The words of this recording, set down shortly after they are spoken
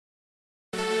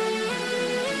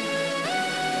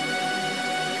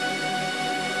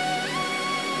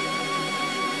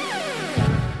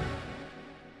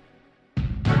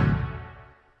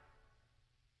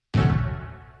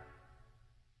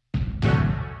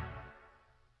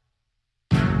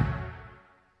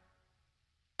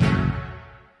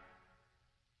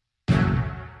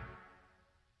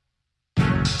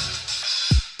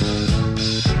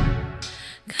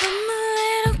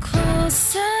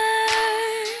closer.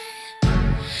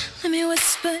 Let me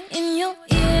whisper in your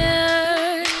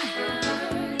ear.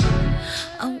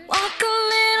 I'll walk a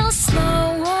little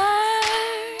slower,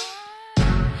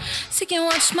 so you can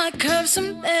watch my curves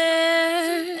from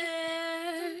there.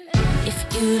 If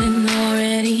you didn't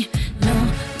already know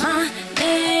my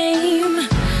name,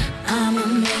 I'ma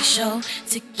make sure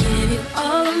to give you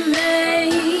all of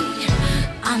me.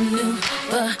 I'm new,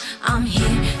 but I'm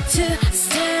here to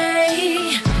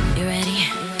stay. You ready?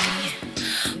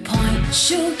 Point,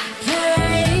 shoot,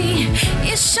 play.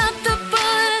 You shot the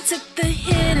bullet, I took the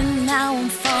hit, and now I'm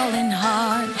falling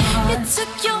hard. You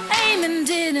took your aim and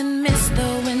didn't miss,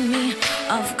 throwing me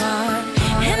off guard.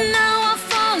 And now I'm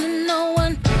falling, no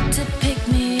one to pick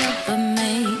me up but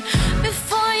me.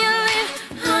 Before you leave,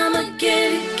 I'ma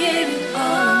give you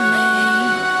all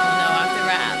of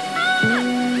me.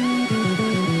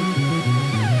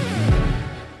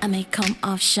 I may come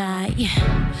off shy,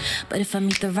 but if I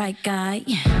meet the right guy,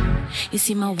 you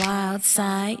see my wild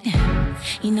side.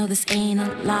 You know this ain't a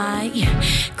lie.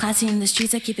 Classy in the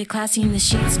streets, I keep it classy in the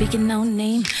sheets. Speaking no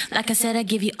name, like I said, I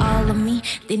give you all of me.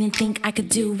 Didn't think I could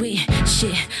do it.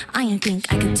 Shit, I didn't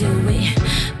think I could do it.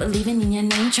 Believing in your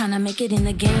name, trying to make it in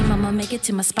the game. I'ma make it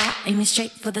to my spot, aiming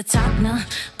straight for the top. No,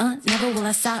 never will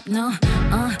I stop. No,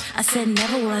 I said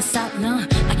never will I stop. No,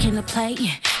 I came to play,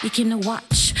 you came to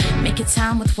watch. Make it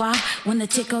time with why. When the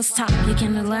tick goes top, you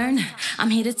came to learn. I'm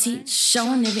here to teach,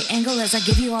 showing every angle as I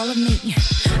give you all of me.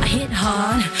 I hit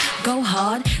hard, go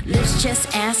hard, lips, chest,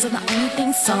 ass are the only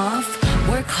thing soft.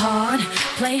 Work hard,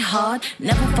 play hard,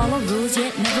 never follow rules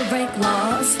yet never break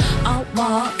laws. I'll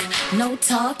walk, no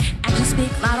talk, actions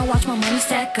speak louder, watch my money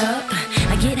stack up.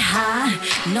 I get high,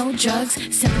 no drugs,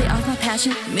 simply off my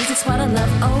passion, music's what I love.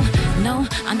 Oh no,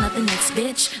 I'm not the next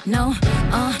bitch, no,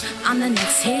 I'm the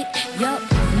next hit, yup.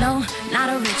 No, not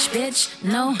a rich bitch,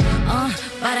 no,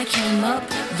 but I came up,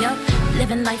 yup.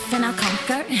 Living life and I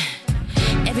conquer.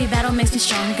 Every battle makes me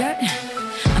stronger.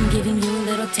 I'm giving you a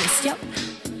little taste, yup.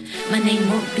 My name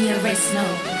won't be erased, no.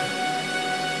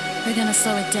 We're gonna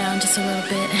slow it down just a little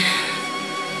bit.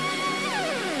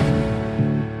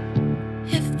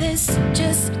 If this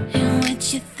just ain't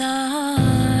what you thought,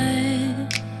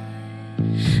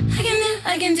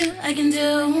 I can do.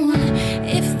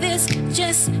 If this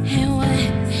just ain't what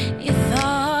you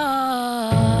thought,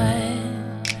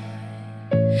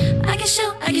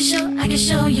 I can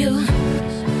show you.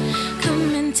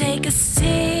 Come and take a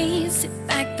seat, sit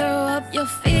back, throw up your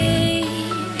feet,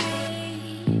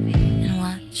 and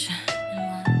watch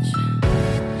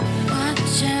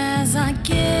as I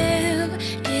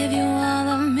give you all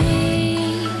of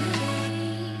me.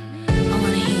 I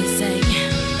wanna hear you say,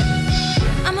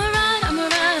 I'ma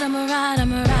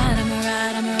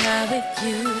ride with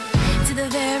you to the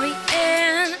very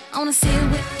end. I wanna see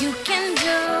what you can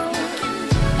do.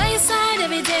 By your side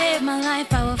every day of my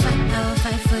life, I will